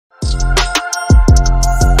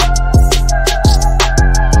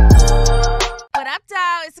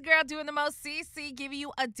Doing the Most. CC giving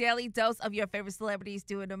you a daily dose of your favorite celebrities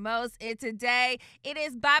doing the most. And today, it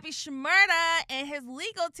is Bobby Shmurda and his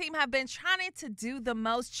legal team have been trying to do the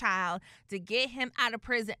most, child, to get him out of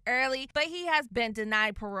prison early, but he has been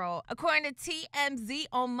denied parole. According to TMZ,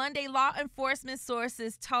 on Monday, law enforcement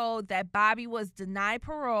sources told that Bobby was denied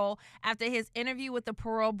parole after his interview with the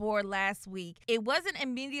parole board last week. It wasn't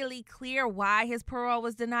immediately clear why his parole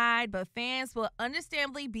was denied, but fans will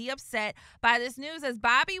understandably be upset by this news as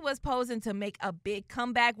Bobby was posing to make a big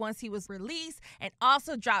comeback once he was released and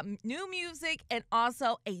also drop new music and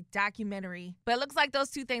also a documentary. But it looks like those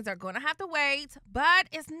two things are going to have to wait, but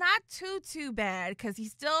it's not too bad because he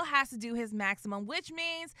still has to do his maximum, which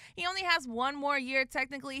means he only has one more year.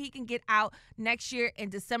 Technically, he can get out next year in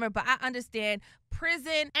December, but I understand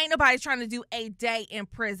prison, ain't nobody trying to do a day in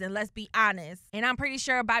prison, let's be honest. And I'm pretty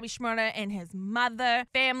sure Bobby Shmurda and his mother,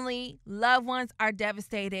 family, loved ones are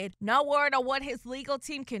devastated. No word on what his legal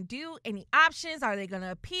team can do. Any options? Are they going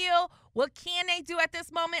to appeal? What can they do at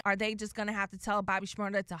this moment? Are they just going to have to tell Bobby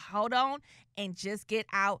Shmurda to hold on and just get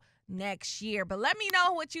out next year? But let me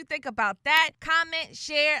know what you think about that. Comment,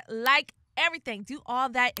 share, like, everything. Do all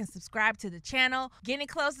that and subscribe to the channel. Getting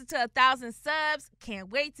closer to 1,000 subs. Can't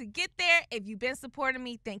wait to get there. If you've been supporting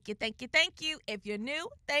me, thank you. If you're new,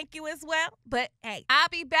 thank you as well. But hey, I'll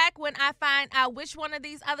be back when I find out which one of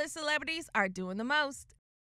these other celebrities are doing the most.